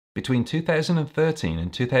Between 2013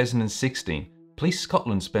 and 2016, Police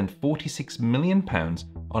Scotland spent £46 million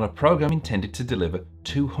on a programme intended to deliver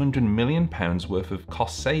 £200 million worth of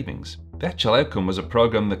cost savings. The actual outcome was a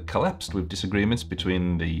programme that collapsed with disagreements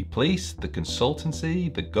between the police, the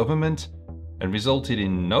consultancy, the government, and resulted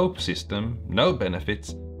in no system, no benefits,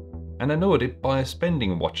 and an audit by a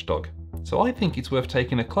spending watchdog. So I think it's worth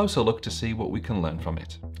taking a closer look to see what we can learn from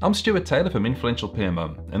it. I'm Stuart Taylor from Influential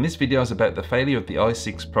PMO, and this video is about the failure of the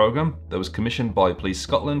I6 programme that was commissioned by Police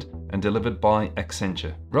Scotland and delivered by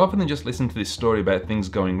Accenture. Rather than just listen to this story about things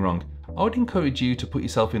going wrong, I would encourage you to put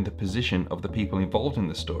yourself in the position of the people involved in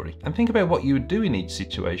the story and think about what you would do in each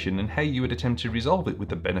situation and how you would attempt to resolve it with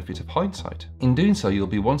the benefit of hindsight. In doing so, you'll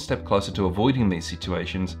be one step closer to avoiding these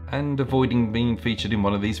situations and avoiding being featured in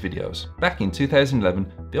one of these videos. Back in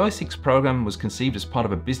 2011, the I6 programme was conceived as part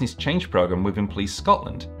of a business change programme within Police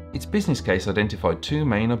Scotland. Its business case identified two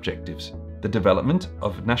main objectives: the development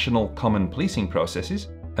of national common policing processes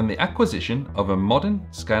and the acquisition of a modern,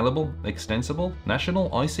 scalable, extensible national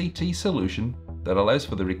ICT solution that allows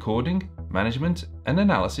for the recording, management and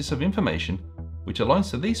analysis of information which aligns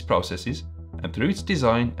to these processes, and through its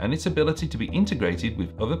design and its ability to be integrated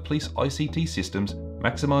with other police ICT systems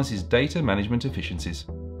maximises data management efficiencies.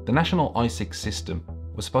 The national I6 system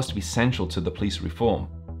was supposed to be central to the police reform.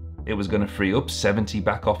 It was going to free up 70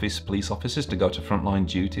 back office police officers to go to frontline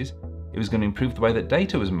duties. It was going to improve the way that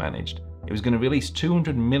data was managed. It was going to release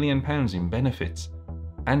 £200 million in benefits,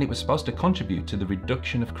 and it was supposed to contribute to the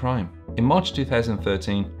reduction of crime. In March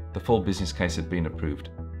 2013, the full business case had been approved.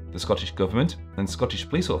 The Scottish Government and Scottish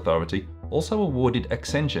Police Authority also awarded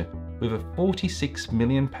Accenture with a £46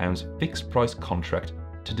 million fixed price contract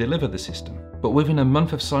to deliver the system. But within a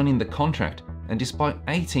month of signing the contract, and despite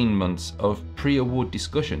 18 months of pre-award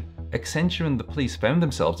discussion, Accenture and the police found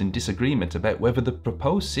themselves in disagreement about whether the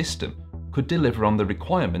proposed system could deliver on the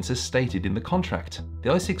requirements as stated in the contract.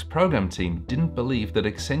 The I6 programme team didn't believe that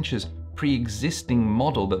Accenture's pre-existing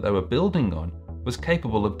model that they were building on was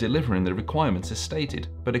capable of delivering the requirements as stated,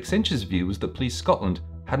 but Accenture's view was that Police Scotland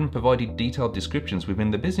hadn't provided detailed descriptions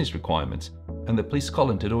within the business requirements, and that Police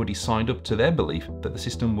Scotland had already signed up to their belief that the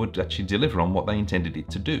system would actually deliver on what they intended it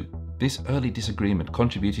to do. This early disagreement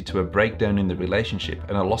contributed to a breakdown in the relationship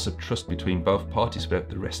and a loss of trust between both parties throughout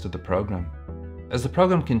the rest of the programme. As the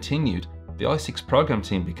programme continued, the I6 programme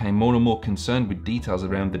team became more and more concerned with details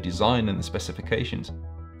around the design and the specifications.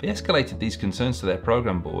 They escalated these concerns to their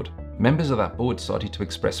programme board. Members of that board started to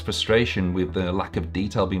express frustration with the lack of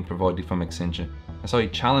detail being provided from Accenture and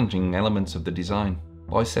started challenging elements of the design.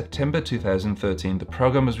 By September 2013, the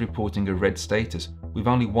programme was reporting a red status, with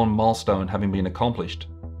only one milestone having been accomplished: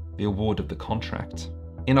 the award of the contract.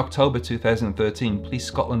 In October 2013, Police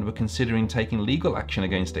Scotland were considering taking legal action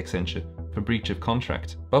against Accenture for breach of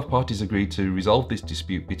contract. Both parties agreed to resolve this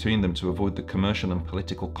dispute between them to avoid the commercial and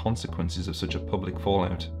political consequences of such a public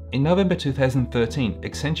fallout. In November 2013,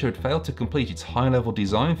 Accenture had failed to complete its high-level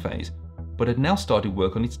design phase, but had now started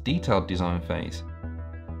work on its detailed design phase.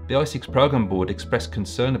 The I6 programme board expressed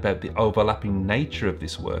concern about the overlapping nature of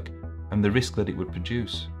this work and the risk that it would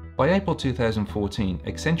produce. By April 2014,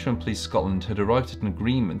 Accenture and Police Scotland had arrived at an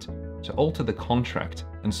agreement to alter the contract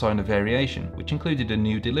and sign a variation, which included a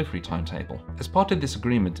new delivery timetable. As part of this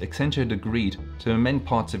agreement, Accenture had agreed to amend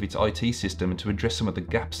parts of its IT system and to address some of the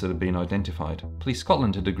gaps that had been identified. Police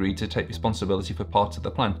Scotland had agreed to take responsibility for parts of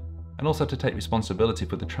the plan, and also to take responsibility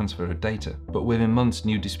for the transfer of data. But within months,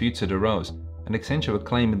 new disputes had arose, and Accenture were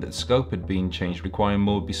claiming that scope had been changed, requiring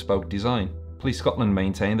more bespoke design. Police Scotland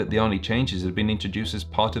maintained that the only changes had been introduced as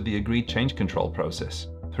part of the agreed change control process.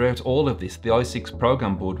 Throughout all of this, the I6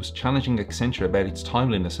 programme board was challenging Accenture about its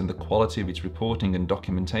timeliness and the quality of its reporting and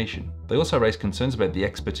documentation. They also raised concerns about the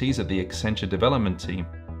expertise of the Accenture development team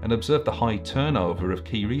and observed the high turnover of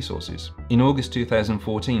key resources. In August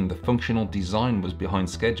 2014, the functional design was behind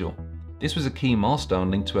schedule. This was a key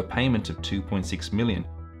milestone linked to a payment of £2.6 million,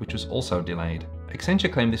 which was also delayed.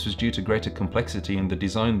 Accenture claimed this was due to greater complexity in the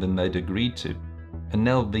design than they'd agreed to, and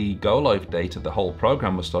now the go-live date of the whole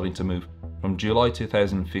programme was starting to move from July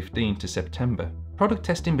 2015 to September. Product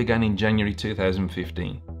testing began in January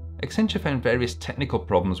 2015. Accenture found various technical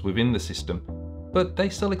problems within the system, but they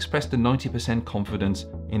still expressed a 90% confidence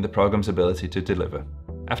in the programme's ability to deliver.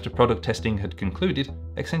 After product testing had concluded,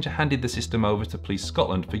 Accenture handed the system over to Police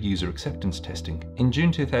Scotland for user acceptance testing. In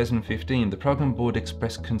June 2015, the programme board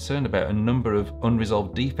expressed concern about a number of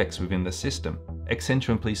unresolved defects within the system. Accenture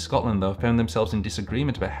and Police Scotland, though, found themselves in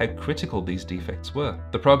disagreement about how critical these defects were.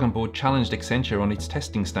 The programme board challenged Accenture on its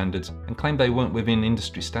testing standards and claimed they weren't within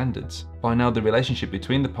industry standards. By now, the relationship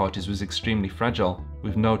between the parties was extremely fragile,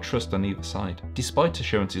 with no trust on either side. Despite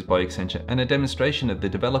assurances by Accenture and a demonstration of the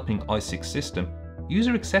developing i6 system,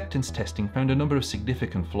 user acceptance testing found a number of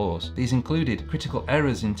significant flaws. These included critical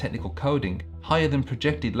errors in technical coding, higher than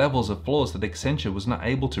projected levels of flaws that Accenture was not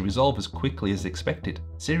able to resolve as quickly as expected.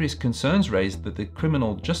 Serious concerns raised that the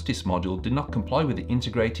criminal justice module did not comply with the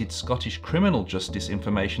integrated Scottish criminal justice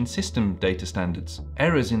information system data standards,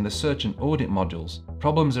 errors in the search and audit modules,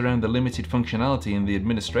 problems around the limited functionality in the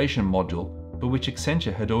administration module, for which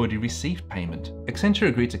Accenture had already received payment. Accenture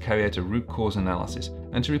agreed to carry out a root cause analysis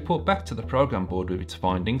and to report back to the programme board with its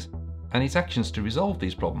findings and its actions to resolve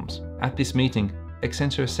these problems. At this meeting,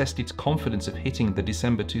 Accenture assessed its confidence of hitting the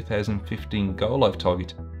December 2015 go-live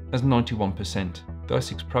target as 91%. The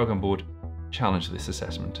i6 programme board challenged this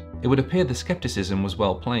assessment. It would appear the scepticism was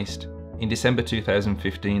well placed. In December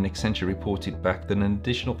 2015, Accenture reported back that an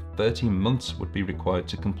additional 13 months would be required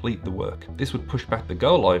to complete the work. This would push back the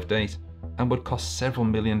go-live date and would cost several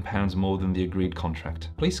 £1 million more than the agreed contract.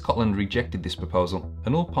 Police Scotland rejected this proposal,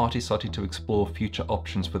 and all parties started to explore future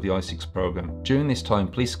options for the i6 programme. During this time,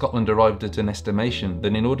 Police Scotland arrived at an estimation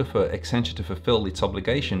that in order for Accenture to fulfil its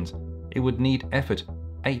obligations, it would need effort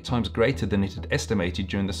 8 times greater than it had estimated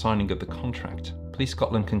during the signing of the contract. Police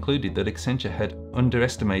Scotland concluded that Accenture had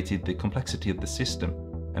underestimated the complexity of the system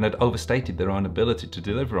and had overstated their own ability to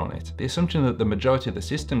deliver on it. The assumption that the majority of the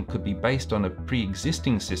system could be based on a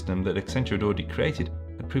pre-existing system that Accenture had already created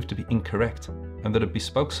had proved to be incorrect, and that a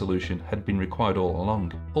bespoke solution had been required all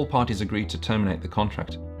along. All parties agreed to terminate the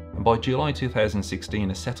contract, and by July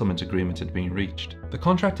 2016 a settlement agreement had been reached. The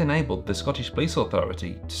contract enabled the Scottish Police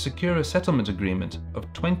Authority to secure a settlement agreement of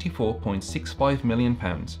 £24.65 million.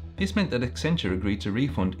 This meant that Accenture agreed to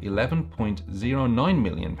refund £11.09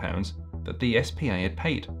 million that the SPA had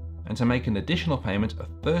paid, and to make an additional payment of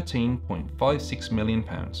 £13.56 million.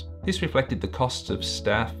 This reflected the costs of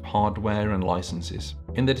staff, hardware and licenses.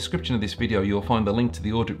 In the description of this video you'll find the link to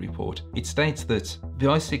the audit report. It states that the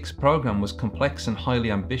i6 programme was complex and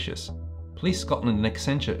highly ambitious. Police Scotland and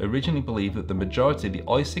Accenture originally believed that the majority of the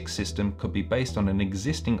i6 system could be based on an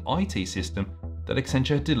existing IT system that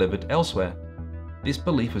Accenture had delivered elsewhere. This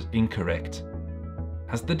belief was incorrect.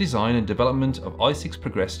 As the design and development of i6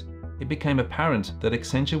 progressed, it became apparent that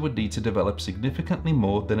Accenture would need to develop significantly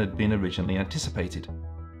more than had been originally anticipated.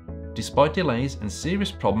 Despite delays and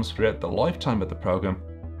serious problems throughout the lifetime of the program,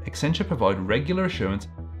 Accenture provided regular assurance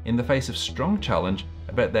in the face of strong challenge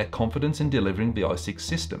about their confidence in delivering the i6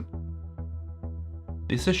 system.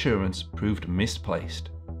 This assurance proved misplaced.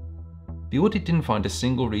 The audit didn't find a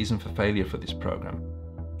single reason for failure for this program.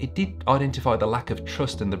 It did identify the lack of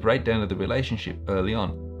trust and the breakdown of the relationship early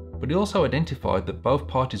on, but it also identified that both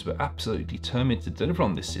parties were absolutely determined to deliver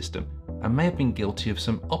on this system and may have been guilty of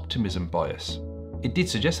some optimism bias. It did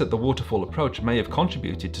suggest that the waterfall approach may have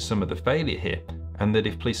contributed to some of the failure here, and that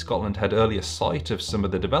if Police Scotland had earlier sight of some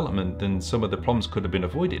of the development, then some of the problems could have been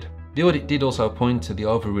avoided. The audit did also point to the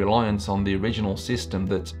over-reliance on the original system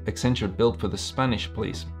that Accenture had built for the Spanish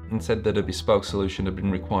police, and said that a bespoke solution had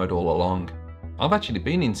been required all along. I've actually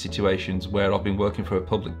been in situations where I've been working for a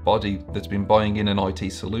public body that's been buying in an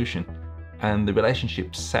IT solution, and the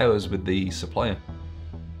relationship sours with the supplier.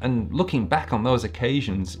 And looking back on those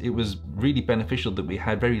occasions, it was really beneficial that we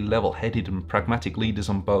had very level-headed and pragmatic leaders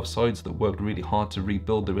on both sides that worked really hard to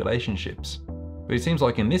rebuild the relationships. But it seems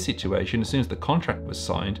like in this situation, as soon as the contract was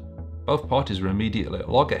signed, both parties were immediately at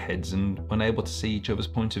loggerheads and unable to see each other's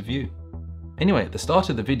point of view. Anyway, at the start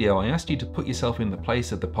of the video I asked you to put yourself in the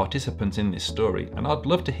place of the participants in this story, and I'd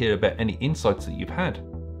love to hear about any insights that you've had.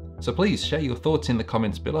 So please share your thoughts in the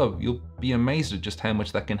comments below. You'll be amazed at just how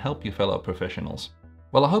much that can help you fellow professionals.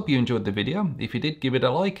 Well, I hope you enjoyed the video. If you did, give it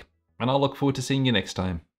a like, and I'll look forward to seeing you next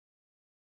time.